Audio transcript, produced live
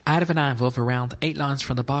Out of an envelope around 8 lines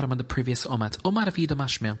from the bottom of the previous Umat. Umar of Yid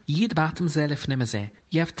Mashmil. Yid Batim Zelef Nimazeh.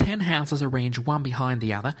 You have 10 houses arranged one behind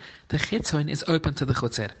the other. The Chitzon is open to the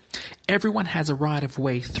Chutzir. Everyone has a right of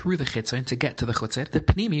way through the Chitzon to get to the Chutzir. The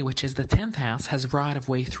Pnimi, which is the 10th house, has right of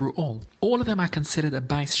way through all. All of them are considered a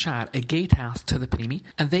Bais Shar, a gatehouse to the Pnimi,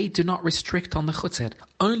 and they do not restrict on the Chutzir,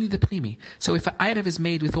 only the Pnimi. So if an Erev is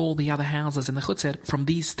made with all the other houses in the Chutzir, from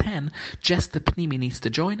these 10, just the Pnimi needs to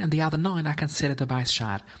join, and the other 9 are considered a Bais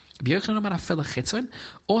Shar. Chitzon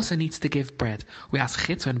also needs to give bread. We ask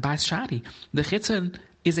Chitzon Bais Shari. The Chitzon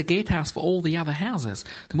is a gatehouse for all the other houses.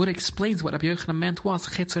 The Muda explains what Rabbi Yochanan meant was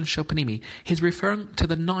Chitzon Shopnimi. He's referring to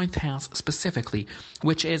the 9th house specifically,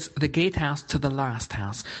 which is the gatehouse to the last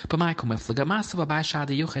house. Shmuel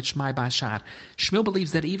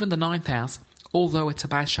believes that even the 9th house, although it's a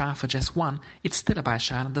Bais Shar for just one, it's still a Bais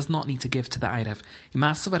Shar and does not need to give to the Erev.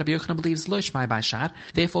 Imasav Rabbi Yochanan believes Lo Shmai Bais Shar,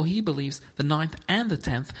 therefore he believes the 9th and the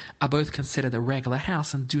 10th are both considered a regular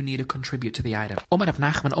house and do need to contribute to the Erev. Omar Rav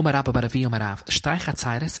Nachman, Omar Abba Baravi, Omar Rav. Shtei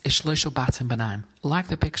Chatzairis is Shloisho Batim Banaim. Like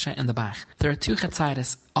the picture in the Bach, there are 2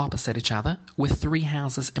 Chatzairis opposite each other with 3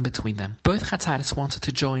 houses in between them. Both Chatzairis wanted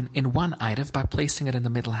to join in one Erev by placing it in the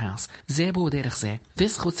middle house. This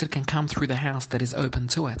Chutzir can come through the house that is open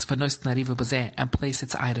to it, and place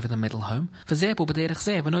its Erev in the middle home. The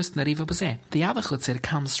other Chutzir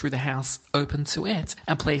comes through the house open to it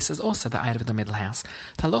and places also the Erev in the middle house.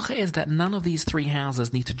 The halacha is that none of these 3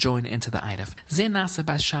 houses need to join into the Erev.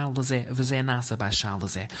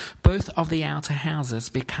 Both of the outer houses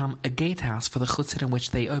become a gatehouse for the Chutzir in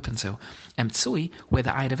which they open to. Emtsui, where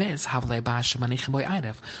the Erev is,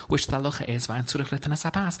 which the halacha is,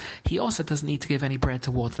 he also doesn't need to give any bread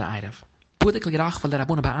towards the Erev. By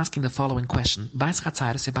asking the following question.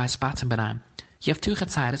 You have 2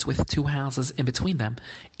 Chatzairis with 2 houses in between them.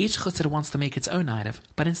 Each Chutzir wants to make its own Erev,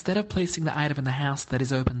 but instead of placing the Erev in the house that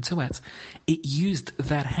is open to it, it used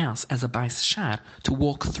that house as a Bais Shar to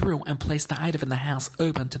walk through and place the Erev in the house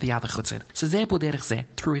open to the other Chutzir. So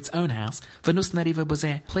through its own house,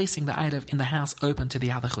 placing the Erev in the house open to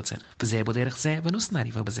the other Chutzir.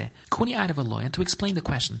 And to explain the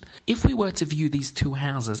question, if we were to view these 2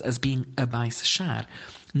 houses as being a Bais Shar,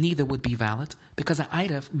 neither would be valid, because an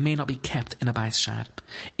Erev may not be kept in a Bais Shar.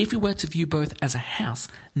 If we were to view both as a house,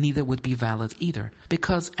 neither would be valid either,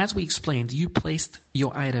 because, as we explained, you placed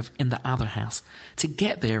your Erev in the other house. To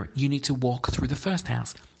get there, you need to walk through the first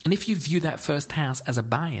house. And if you view that first house as a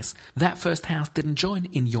bias, that first house didn't join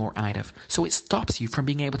in your Erev, so it stops you from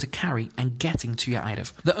being able to carry and getting to your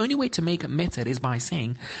Erev. The only way to make it mitzvah is by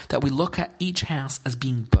saying that we look at each house as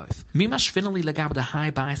being both. Are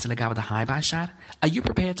you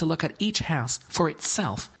prepared to look at each house for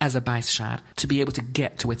itself as a Bais Shar to be able to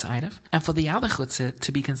get to its Erev, and for the other Chutzir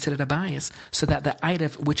to be considered a bias so that the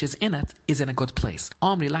Erev which is in it is in a good place?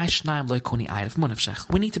 We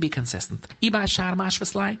need to be consistent.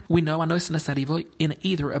 We know in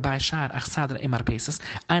either a Bais Shar Achsadra Imar Pesas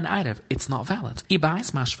and Erev, it's not valid. If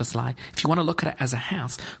you want to look at it as a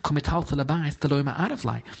house,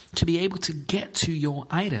 to be able to get to your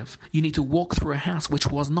Erev, you need to walk through a house which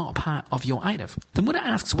was not part of your Erev. The Muda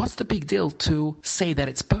asks, what's the big deal to say that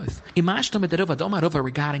it's both? Regarding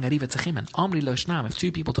Ariva Tzechimen, if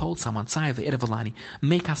 2 people told someone,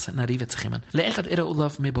 make us an Ariva Tzechimen.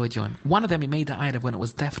 One of them he made the Erev when it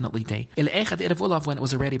was definitely day. When it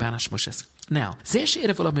was already Banash Mushes. Now, was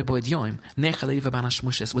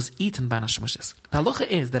eaten Banash Mushes. The halacha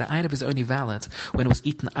is that an Erev is only valid when it was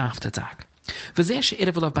eaten after dark.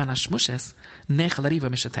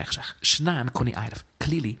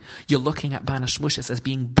 Clearly, you're looking at Banash Mushes as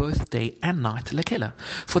being both day and night lekila.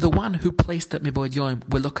 For the one who placed it Meboid Yom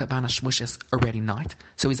will look at Banash Mushes already night,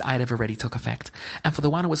 so his Erev already took effect. And for the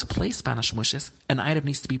one who was placed Banash Mushes, an Erev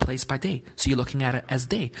needs to be placed by day, so you're looking at it as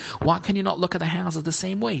day. Why can you not look at the houses the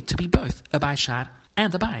same way, to be both a Bais Shar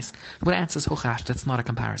and a Bais? The answer is Huchash, that's not a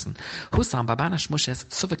comparison. Husam Babanash Mushes,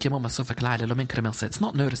 it's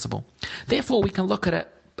not noticeable. Therefore, we can look at it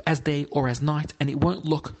as day or as night, and it won't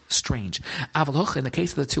look strange. In the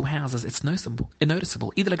case of the 2 houses, it's noticeable.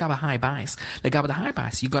 Either legaba high bias, legaba the high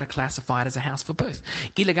bias, you've got to classify it as a house for both.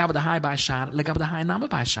 Legaba the high bias shad, legaba the high number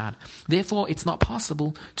bias shad. Therefore, it's not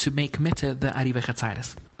possible to make mitzvah the Ariva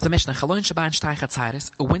Chatzairis. The Mishnah, Chalon Shaban Shtei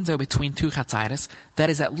Chatzairis, a window between 2 Chatzairis, that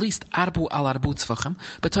is at least Arbu al Arbu Tzvuchim,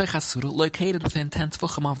 B'toy Chasuru, located within 10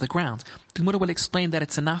 Tzvuchim of the ground. The Gemara will explain that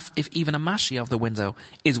it's enough if even a mashi of the window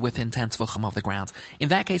is within 10 tefachim of the ground. In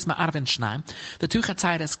that case, ma'arvin shnaim, the two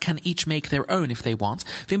chatzairas can each make their own if they want,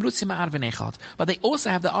 v'imrutzi ma'arvin echad, but they also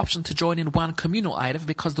have the option to join in one communal item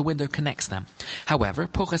because the window connects them. However,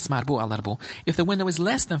 poches marbu alarbu, if the window is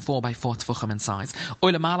less than 4 by 4 tefachim in size,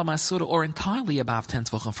 or lemala ma'asura, or entirely above 10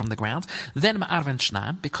 tefachim from the ground, then ma'arvin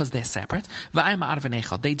shnaim, because they're separate, v'ay ma'arvin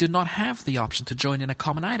echad, they do not have the option to join in a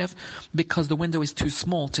common item because the window is too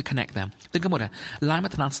small to connect them. The Gemara,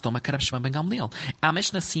 our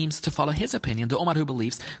Mishnah seems to follow his opinion, the Omar who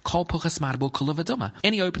believes Kol Puchas Marbu Kulavaduma.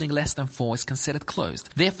 Any opening less than 4 is considered closed.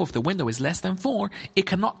 Therefore, if the window is less than 4, it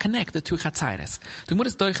cannot connect the two chatzairas. The Gemara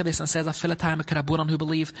is doicha this and says Afilatayim Karaburan who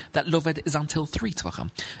believe that Loved is until 3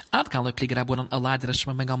 tvachim.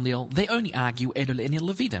 They only argue Elul Inyan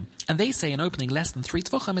Levidim, and they say an opening less than 3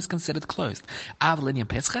 tvachim is considered closed. Avl Inyan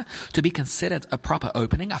Pescha, to be considered a proper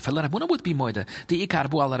opening, Afilarabuna would be moide. The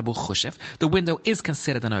Ikarbu Alarabu Chushev, the window is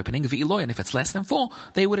considered an opening, and if it's less than 4,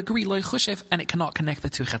 they would agree loy chushev, and it cannot connect the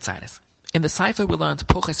two chatzairas. In the Sefer we learned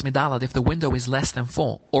Poches Midalad, if the window is less than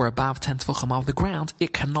 4 or above 10 tefachim of the ground,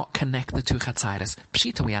 it cannot connect the two chatzairas.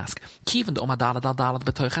 Pshita we ask, Kiven do Omadalad al Dalad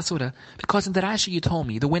b'toy chasura, because in the Rashi you told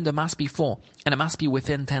me the window must be 4 and it must be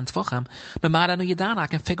within 10 tefachim. Memaranu Yidana, I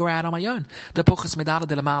can figure out on my own. The Poches Midalad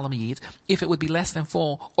de Lamalam Yid, if it would be less than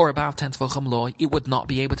 4 or above 10 tefachim loy, it would not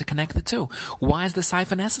be able to connect the two. Why is the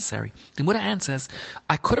Sefer necessary? The Gemara answers,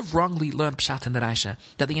 I could have wrongly learned Pshat in the Rashi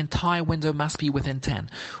that the entire window must be within 10.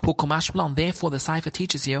 Therefore, the Sefer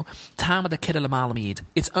teaches you,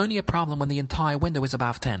 it's only a problem when the entire window is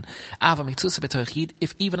above 10.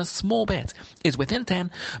 If even a small bit is within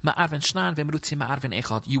 10,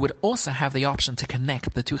 you would also have the option to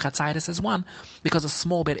connect the two chatzairas as one, because a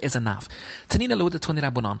small bit is enough. We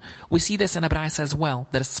see this in Abraisa as well,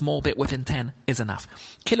 that a small bit within 10 is enough.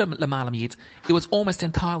 It was almost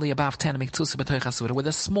entirely above 10 with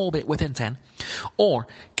a small bit within 10. Or,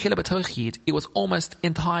 it was almost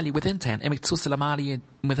entirely within 10,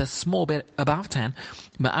 with a small bit above 10,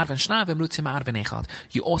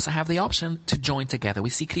 you also have the option to join together. We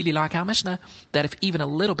see clearly, like our Mishnah, that if even a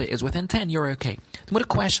little bit is within 10, you're okay. What are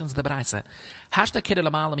questions the Braisa?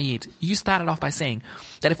 You started off by saying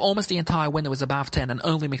that if almost the entire window is above 10 and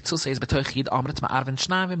only Miktsuse is betochid,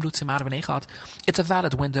 it's a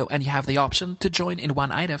valid window and you have the option to join in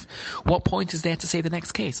one item. What point is there to say the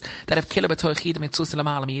next case? That if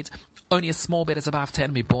only a small bit is above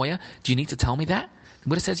 10, do you need to tell me that?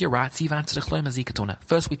 But it says you're right.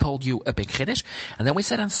 First we told you a big chiddush, and then we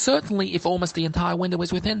said, and certainly if almost the entire window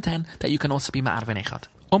is within 10, that you can also be ma'arvin echad.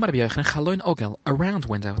 Omar Rabbi Yochanan, Chalon Ogel, a round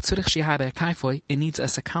window, it needs a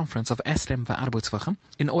circumference of Esrim va'arbu tvachim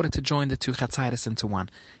in order to join the two chatzairas into one.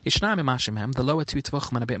 The lower 2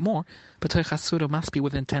 tvachim and a bit more, but Chasura must be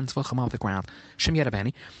within 10 tvachim of the ground. Shem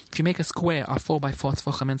Yerabeni, if you make a square of 4 by 4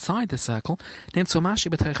 tvachim inside the circle, then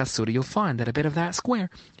you'll find that a bit of that square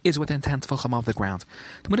is within 10 tvachim of the ground.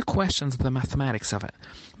 One of the questions of the mathematics of it.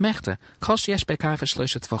 Mechte,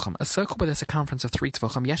 a circle with a circumference of 3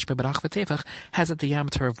 tvachim, has a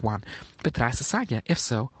diameter of 1. But if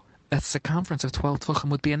so, a circumference of 12 tefachim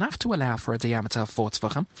would be enough to allow for a diameter of 4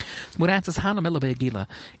 tefachim.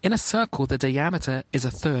 In a circle, the diameter is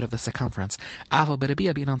a third of the circumference.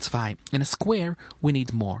 In a square, we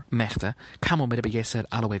need more. How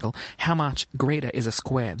much greater is a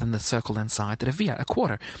square than the circle inside? A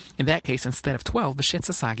quarter. In that case, instead of 12, 16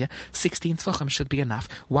 tefachim should be enough.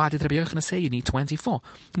 Why did Rabbi Yochanan say you need 24?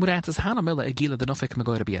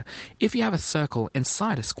 If you have a circle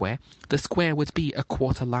inside a square, the square would be a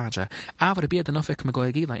quarter larger. In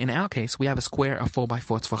our case, we have a square of 4 by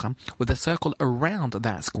 4 tefachim with a circle around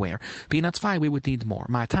that square. We would need more.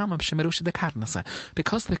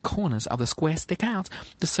 Because the corners of the square stick out,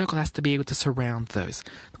 the circle has to be able to surround those.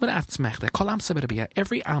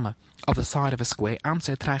 Every amma of the side of a square, on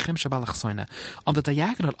the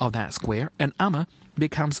diagonal of that square, an amma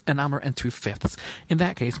becomes an amma and 2/5. In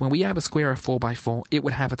that case, when we have a square of 4 by 4, it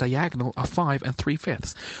would have a diagonal of 5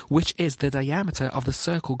 3/5, which is the diameter of the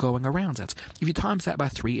circle going around it. If you times that by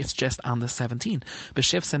 3, it's just under 17.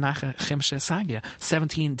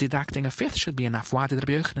 17 deducting a fifth should be enough. Why did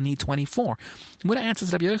Rabbi Yochanan need 24? What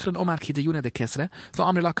answers Rabbi Yochanan Omar Kidayuna de Kisra, for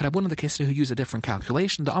Amr la Karabuna de Kisra, who use a different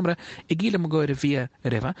calculation. The Amr Egila Mugoyre via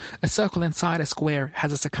Riva, a circle inside a square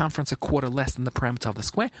has a circumference a quarter less than the perimeter of the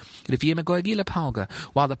square.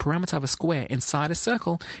 While the perimeter of a square inside a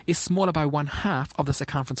circle is smaller by 1/2 of the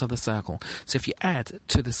circumference of the circle. So if you add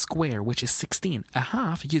to the square, which is 16, a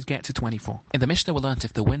half, you'd get to 24. In the Mishnah we learned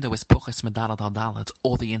if the window is puches medalad al dalad,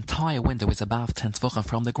 or the entire window is above 10 tefachim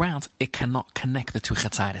from the ground, it cannot connect the two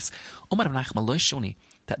chatzairas. Omar Rav Nachman lo shuni.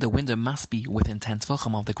 that the window must be within 10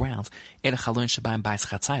 tefachim of the ground. El chalon shebaim bais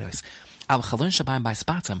chatzairos. Al chalon shebaim bais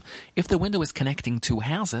batim. If the window is connecting two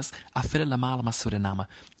houses, afil lamal masurinama.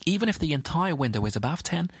 Even if the entire window is above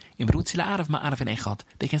 10,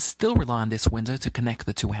 they can still rely on this window to connect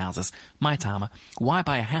the two houses. My tama, why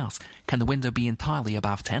buy a house? Can the window be entirely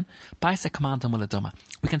above 10? We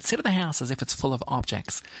consider the house as if it's full of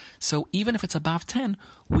objects. So even if it's above 10,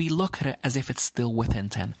 we look at it as if it's still within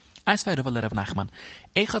 10. It's all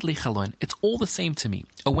the same to me.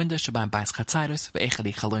 A window shabaim bais chatzairos,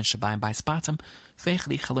 ve'echad chalon shabaim bais batim,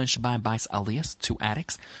 ve'echad chalon shabaim bais alias, 2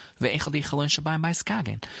 attics, ve'echad chalon shabaim bais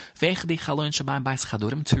kagen, ve'echad chalon shabaim bais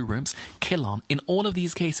chadurim, 2 rooms, kilon. In all of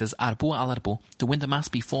these cases, arbu al arbu, the window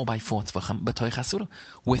must be 4 by 4 tefachim, b'toy chasura,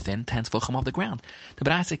 within 10 tefachim of the ground. The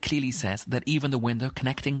Braisa clearly says that even the window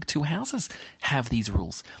connecting 2 houses have these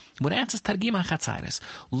rules. When answers Targima Chatzairos,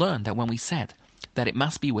 learn that when we said that it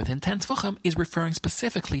must be within 10 tefachim is referring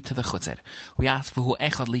specifically to the chutzir. We ask for hu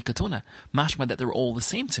echad li katuna, mashma that they're all the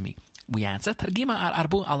same to me. We answer targima al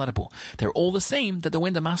arbu al arbu. They're all the same that the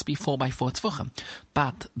window must be 4 by 4 tefachim.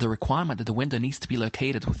 But the requirement that the window needs to be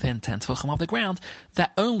located within 10 tefachim of the ground,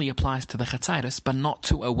 that only applies to the chatzairos, but not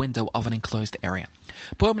to a window of an enclosed area.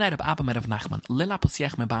 An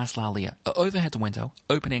overhead window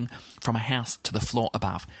opening from a house to the floor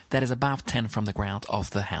above, that is above 10 from the ground of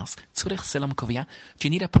the house. Do you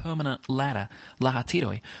need a permanent ladder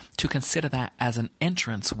to consider that as an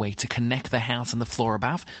entrance way to connect the house and the floor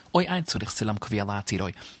above?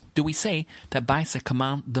 Do we say that Baisa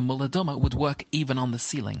command the Muladoma would work even on the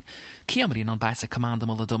ceiling?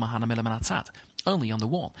 Only on the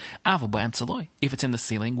wall. If it's in the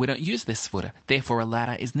ceiling, we don't use this svura. Therefore, a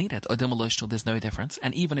ladder is needed. There's no difference.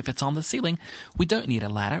 And even if it's on the ceiling, we don't need a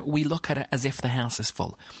ladder. We look at it as if the house is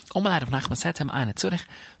full.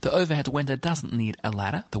 The overhead window doesn't need a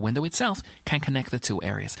ladder. The window itself can connect the 2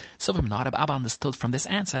 areas. So Abba understood from this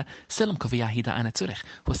answer, a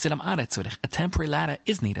temporary ladder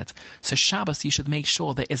is needed. So Shabbos, you should make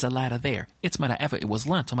sure there is a ladder there. It's ever it was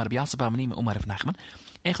learnt.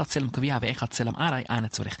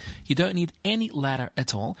 You don't need any ladder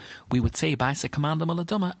at all. We would say Baisa command the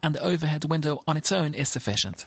Muladoma, and the overhead window on its own is sufficient.